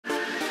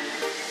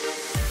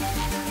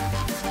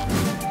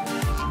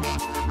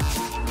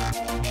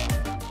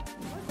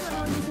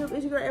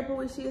your girl April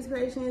with She's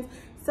Creations.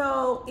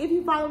 So if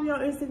you follow me on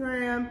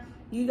Instagram,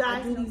 you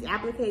guys do these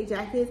applique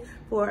jackets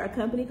for a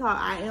company called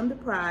I Am the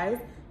Prize.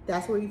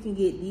 That's where you can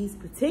get these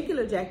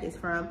particular jackets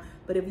from.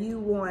 But if you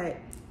want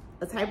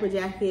a type of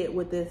jacket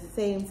with the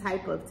same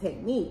type of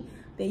technique,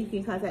 then you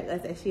can contact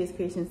us at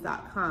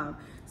sheiscreationsllc.com.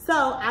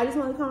 So I just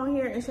want to come on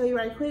here and show you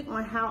right quick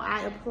on how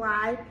I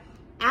apply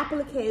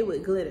applique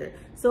with glitter.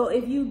 So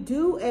if you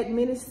do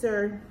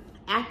administer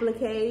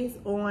appliques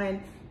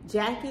on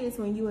jackets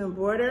when you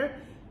embroider,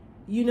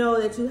 you know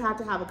that you have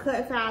to have a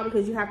cut file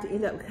because you have to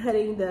end up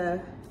cutting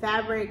the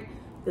fabric,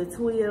 the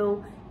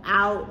twill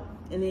out,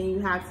 and then you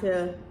have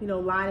to, you know,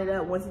 line it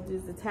up once it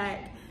does the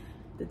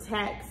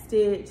tack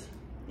stitch,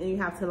 and you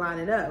have to line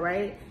it up,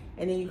 right?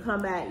 And then you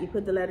come back, you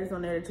put the letters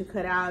on there that you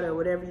cut out or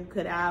whatever you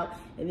cut out,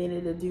 and then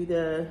it'll do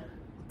the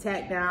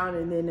tack down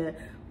and then the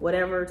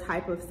whatever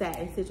type of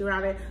satin stitch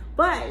around it.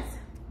 But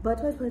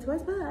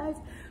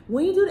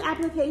when you do the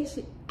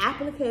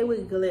applique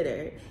with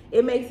glitter,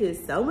 it makes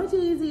it so much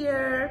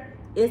easier.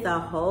 It's a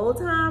whole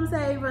time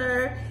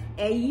saver,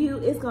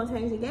 and it's gonna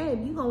change the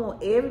game. You gonna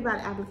want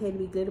everybody applique to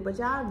be glitter, but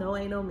y'all know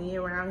ain't no men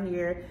around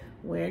here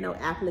wearing no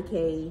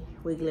applique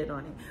with glitter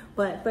on it.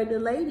 But for the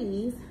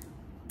ladies,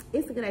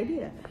 it's a good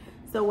idea.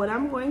 So what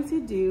I'm going to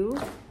do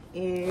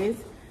is,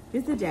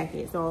 this is a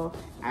jacket. So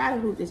I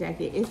gotta hoop the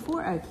jacket. It's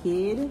for a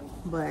kid,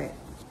 but,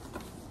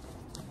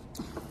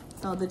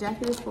 so the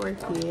jacket is for a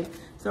kid.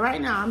 So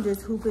right now I'm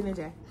just hooping the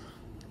jacket.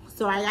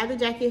 So I got the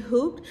jacket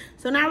hooped.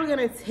 So now we're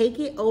gonna take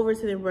it over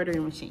to the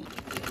embroidery machine.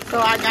 So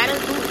I got it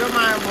hooped on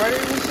my embroidery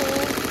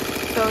machine.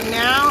 So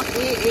now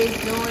it is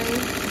doing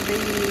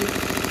the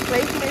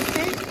placement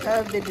stitch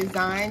of the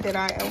design that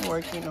I am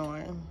working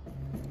on.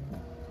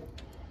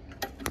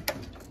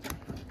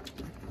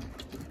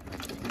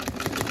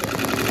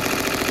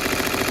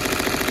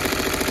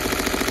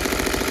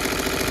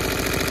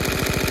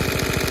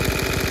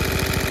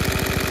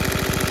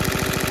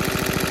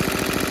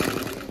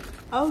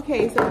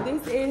 Okay, so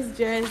this is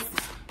just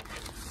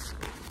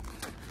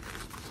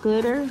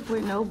glitter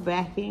with no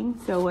backing.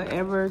 So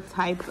whatever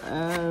type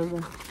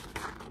of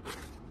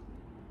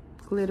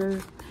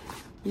glitter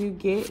you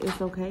get,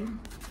 it's okay.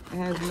 It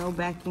has no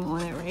backing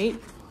on it,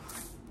 right?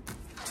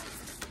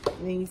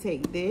 And then you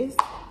take this,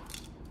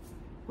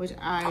 which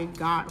I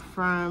got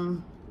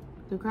from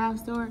the craft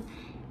store.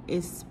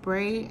 It's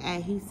spray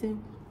adhesive,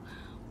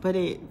 but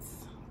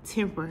it's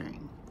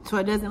tempering, so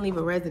it doesn't leave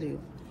a residue.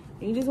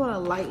 And you just want to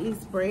lightly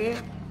spray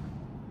it.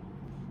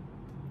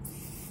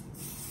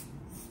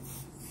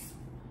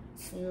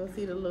 And you'll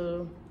see the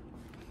little,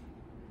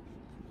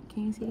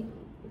 can you see?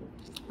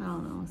 I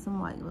don't know, some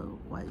white little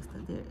white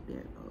stuff. There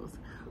it goes.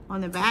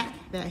 On the back,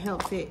 that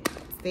helps it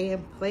stay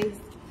in place.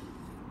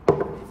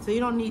 So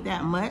you don't need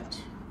that much.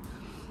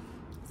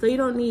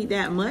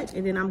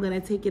 And then I'm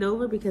gonna take it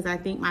over because I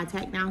think my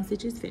tack down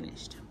stitch is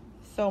finished.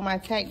 So my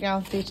tack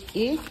down stitch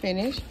is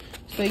finished.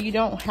 So you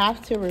don't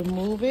have to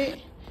remove it.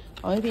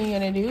 Only thing you're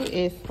gonna do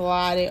is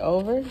slide it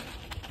over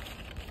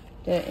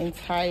the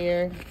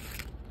entire,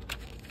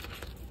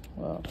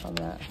 well, I'm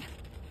not.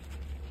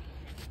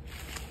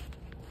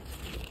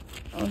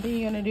 Only thing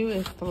you're gonna do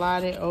is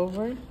slide it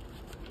over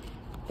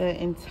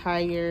the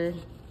entire,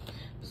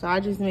 so I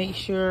just make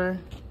sure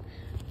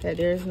that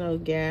there's no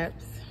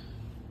gaps,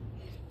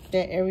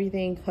 that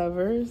everything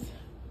covers,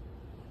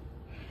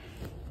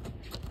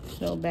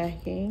 no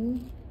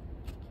backing.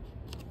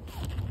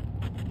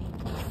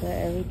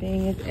 That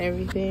everything is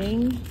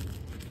everything,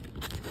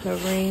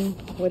 covering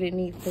what it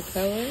needs to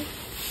cover.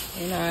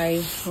 And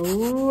I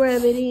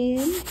rub it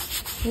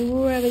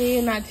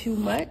in, not too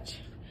much.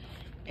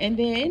 And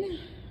then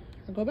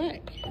I go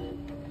back.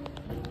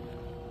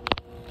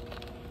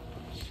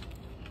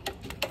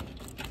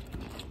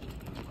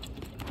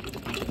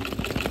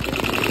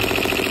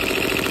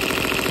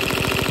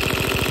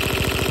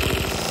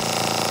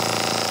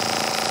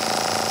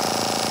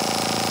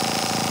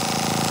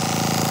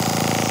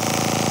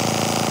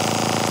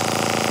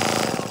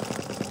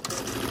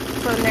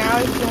 So now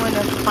it's doing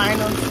the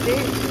final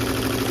stitch.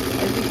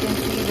 As you can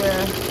see,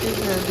 this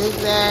is a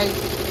zigzag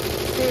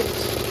stitch.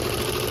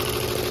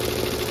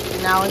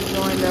 And now it's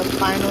doing the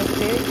final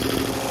stitch.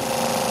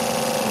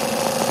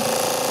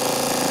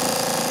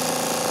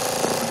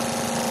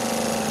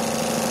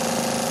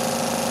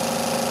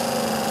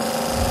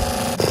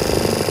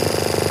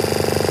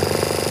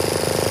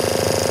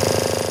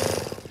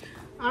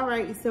 All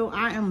right, so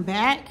I am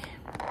back.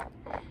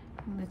 I'm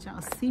gonna let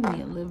y'all see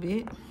me a little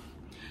bit.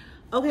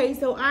 Okay,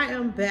 so I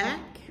am back.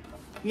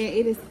 Yeah,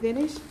 it is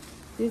finished.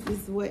 This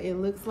is what it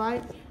looks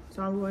like.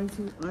 So I'm going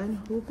to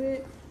unhoop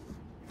it.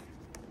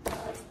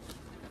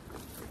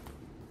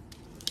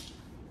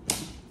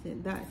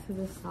 Set that to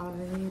the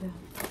side.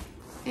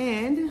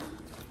 And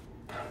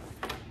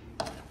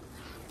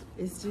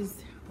it's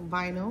just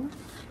vinyl.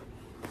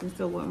 And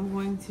so what I'm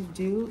going to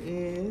do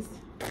is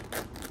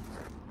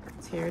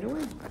tear it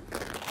away.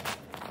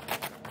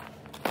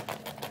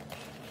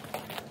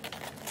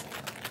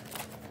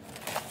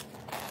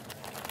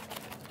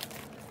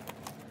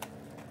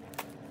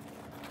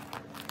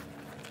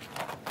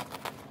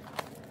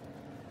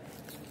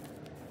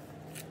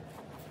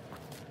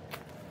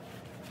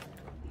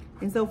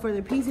 And so for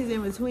the pieces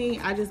in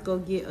between, I just go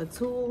get a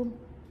tool.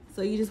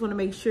 So you just want to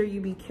make sure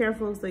you be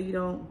careful so you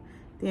don't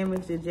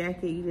damage the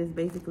jacket. You just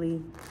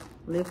basically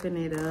lifting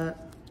it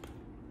up.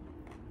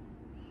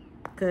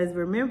 Because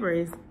remember,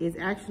 it's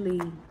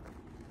actually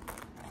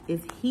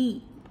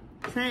heat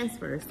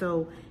transfer.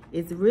 So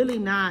it's really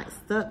not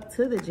stuck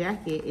to the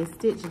jacket. It's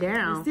stitched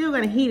down. You're still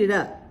gonna heat it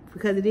up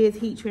because it is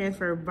heat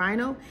transfer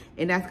vinyl,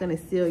 and that's gonna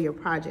seal your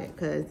project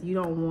because you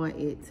don't want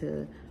it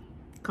to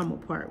come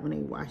apart when they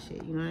wash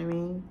it, you know what I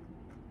mean?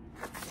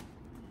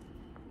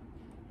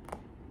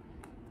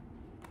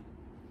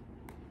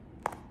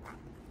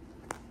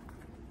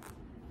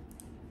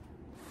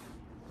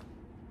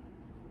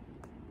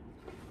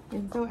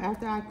 And so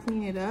after I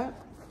clean it up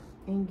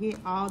and get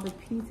all the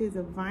pieces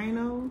of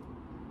vinyl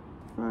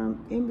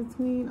from in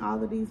between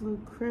all of these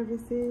little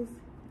crevices,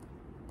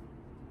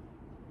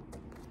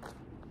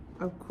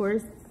 of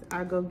course,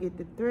 I go get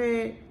the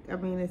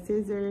the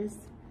scissors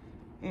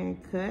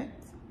and cut.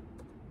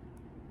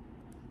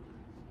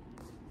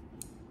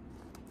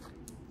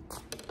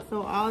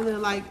 So all the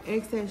like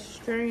excess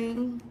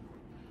string,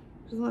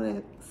 just want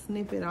to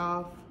snip it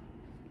off.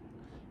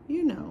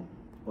 You know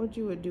what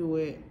you would do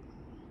with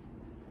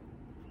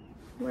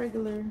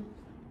regular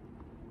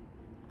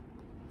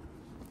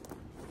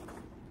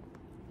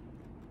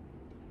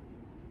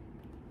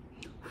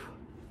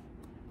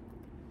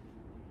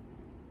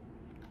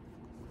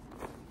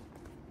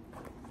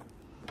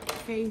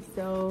okay,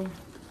 so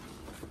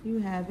you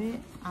have it.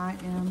 I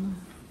am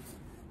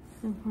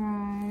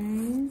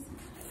surprised.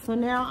 So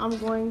now I'm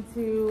going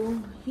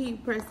to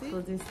heat press it.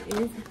 So this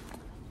is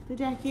the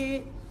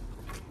jacket.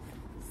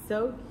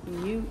 So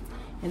cute.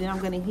 And then I'm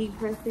gonna heat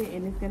press it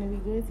and it's gonna be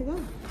good to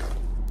go.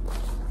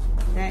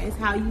 That is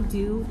how you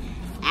do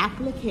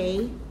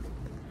applique.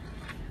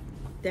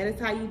 That is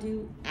how you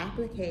do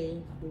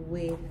applique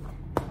with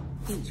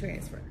heat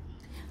transfer.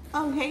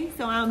 Okay,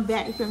 so I'm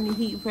back from the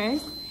heat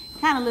press.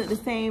 Kind of look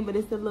the same, but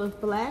it's a little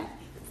flat.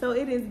 So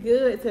it is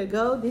good to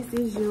go. This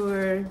is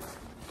your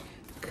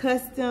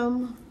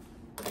custom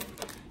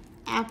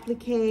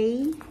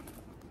applique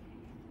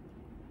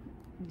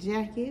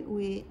jacket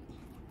with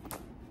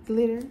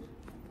glitter,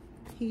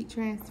 heat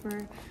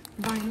transfer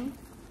vinyl,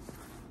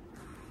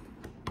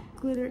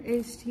 glitter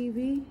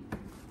HTV.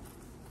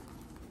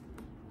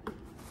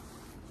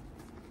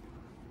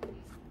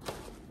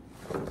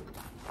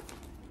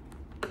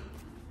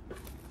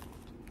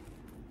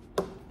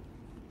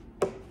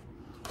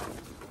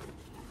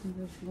 I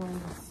just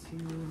want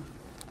to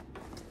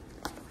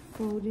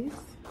fold this.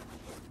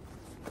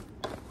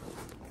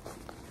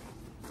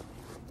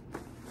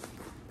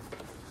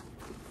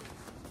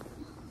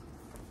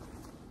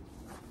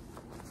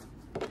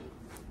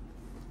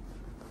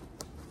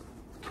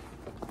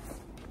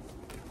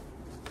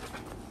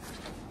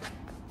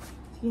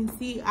 You can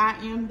see I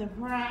am the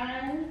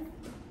prize.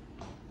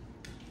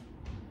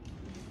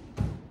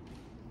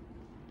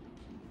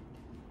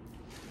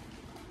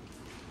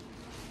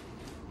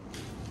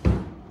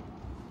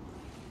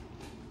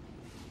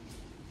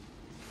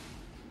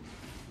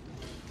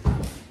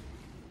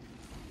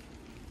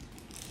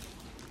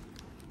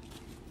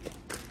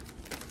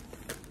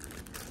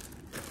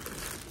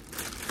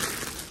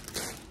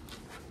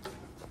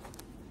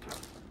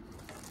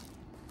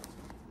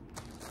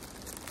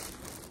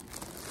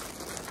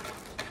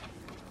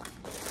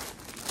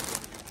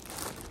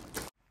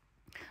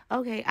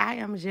 Okay, I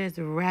am just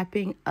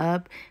wrapping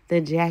up the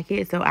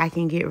jacket so I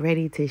can get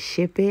ready to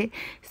ship it.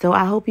 So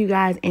I hope you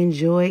guys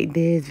enjoyed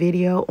this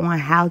video on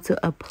how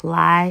to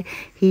apply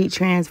heat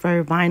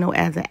transfer vinyl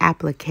as an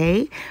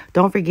applique.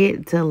 Don't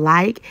forget to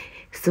like,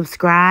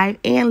 subscribe,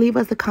 and leave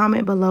us a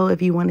comment below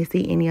if you want to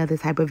see any other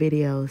type of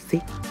videos.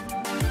 See?